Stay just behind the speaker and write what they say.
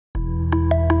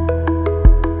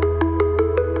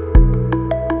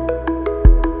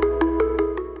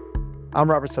I'm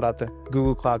Robert Sarata,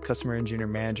 Google Cloud Customer Engineer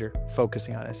Manager,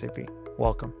 focusing on SAP.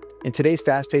 Welcome. In today's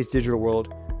fast-paced digital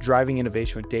world, driving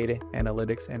innovation with data,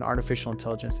 analytics, and artificial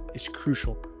intelligence is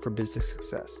crucial for business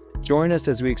success. Join us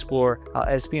as we explore how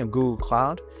SAP and Google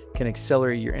Cloud can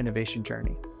accelerate your innovation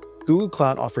journey. Google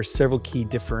Cloud offers several key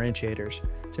differentiators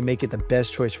to make it the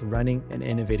best choice for running and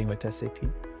innovating with SAP,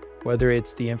 whether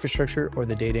it's the infrastructure or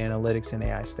the data analytics and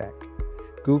AI stack.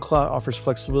 Google Cloud offers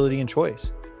flexibility and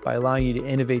choice by allowing you to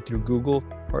innovate through Google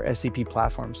or SAP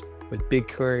platforms with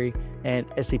BigQuery and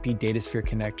SAP DataSphere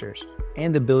connectors,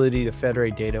 and the ability to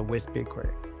federate data with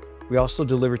BigQuery. We also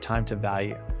deliver time to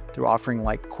value through offering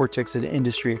like Cortex and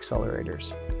industry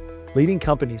accelerators. Leading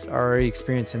companies are already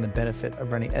experiencing the benefit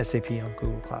of running SAP on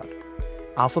Google Cloud.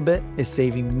 Alphabet is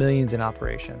saving millions in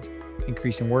operations,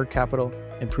 increasing work capital,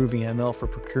 improving ML for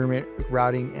procurement,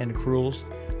 routing, and accruals,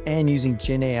 and using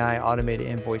Gen AI automated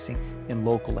invoicing in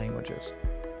local languages.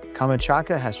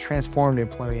 Camanchaca has transformed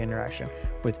employee interaction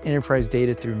with enterprise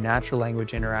data through natural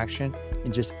language interaction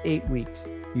in just 8 weeks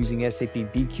using SAP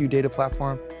BQ data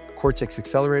platform, Cortex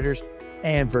accelerators,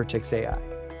 and Vertex AI.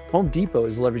 Home Depot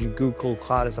is leveraging Google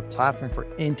Cloud as a platform for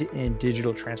end-to-end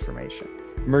digital transformation,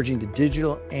 merging the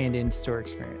digital and in-store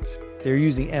experience. They're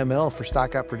using ML for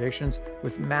stockout predictions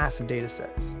with massive data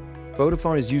sets.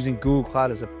 Vodafone is using Google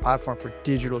Cloud as a platform for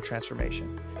digital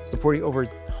transformation, supporting over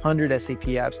 100 SAP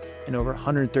apps and over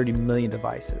 130 million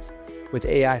devices, with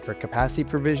AI for capacity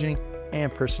provisioning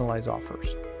and personalized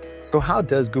offers. So how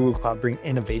does Google Cloud bring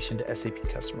innovation to SAP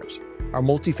customers? Our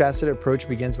multifaceted approach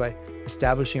begins by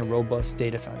establishing a robust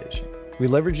data foundation. We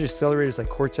leverage accelerators like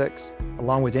Cortex,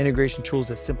 along with integration tools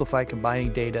that simplify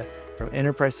combining data from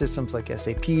enterprise systems like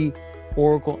SAP,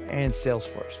 Oracle, and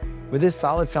Salesforce. With this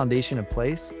solid foundation in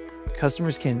place,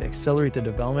 customers can accelerate the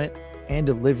development and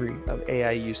delivery of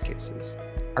AI use cases.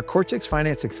 Our Cortex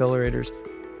Finance accelerators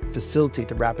facilitate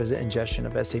the rapid ingestion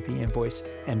of SAP invoice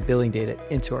and billing data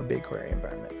into our BigQuery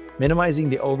environment, minimizing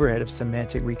the overhead of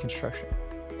semantic reconstruction.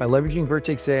 By leveraging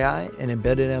Vertex AI and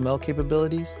embedded ML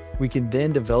capabilities, we can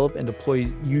then develop and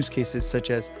deploy use cases such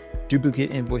as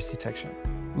duplicate invoice detection.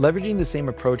 Leveraging the same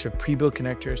approach of pre-built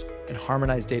connectors and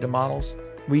harmonized data models,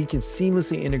 we can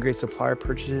seamlessly integrate supplier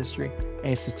purchase history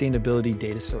and sustainability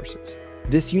data sources.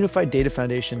 This unified data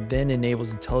foundation then enables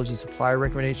intelligent supplier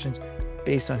recommendations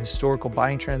based on historical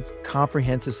buying trends,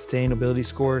 comprehensive sustainability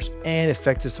scores, and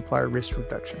effective supplier risk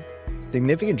reduction. A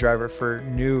significant driver for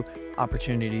new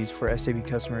opportunities for SAP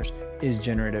customers is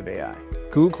generative AI.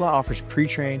 Google Cloud offers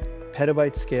pre-trained,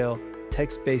 petabyte-scale,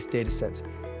 text-based datasets,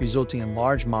 resulting in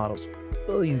large models with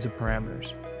billions of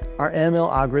parameters. Our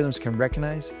ML algorithms can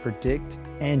recognize, predict,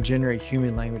 and generate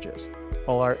human languages,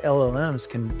 while our LLMs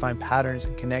can find patterns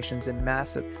and connections in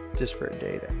massive, disparate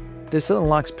data. This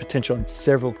unlocks potential in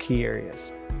several key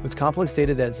areas. With complex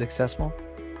data that is accessible,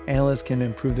 analysts can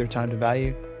improve their time to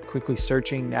value, quickly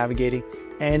searching, navigating,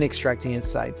 and extracting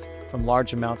insights from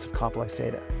large amounts of complex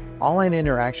data. Online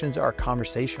interactions are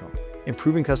conversational,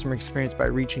 improving customer experience by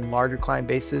reaching larger client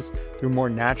bases through more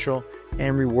natural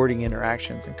and rewarding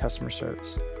interactions in customer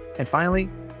service. And finally,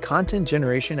 content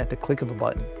generation at the click of a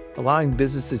button, allowing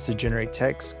businesses to generate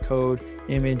text, code,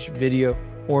 image, video,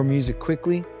 or music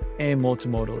quickly and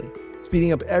multimodally,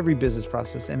 speeding up every business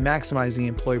process and maximizing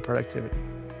employee productivity.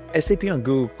 SAP on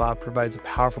Google Cloud provides a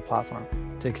powerful platform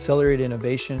to accelerate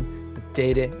innovation with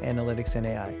data, analytics, and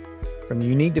AI, from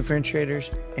unique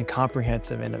differentiators and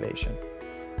comprehensive innovation.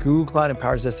 Google Cloud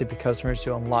empowers SAP customers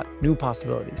to unlock new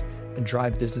possibilities and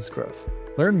drive business growth.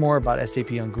 Learn more about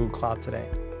SAP on Google Cloud today.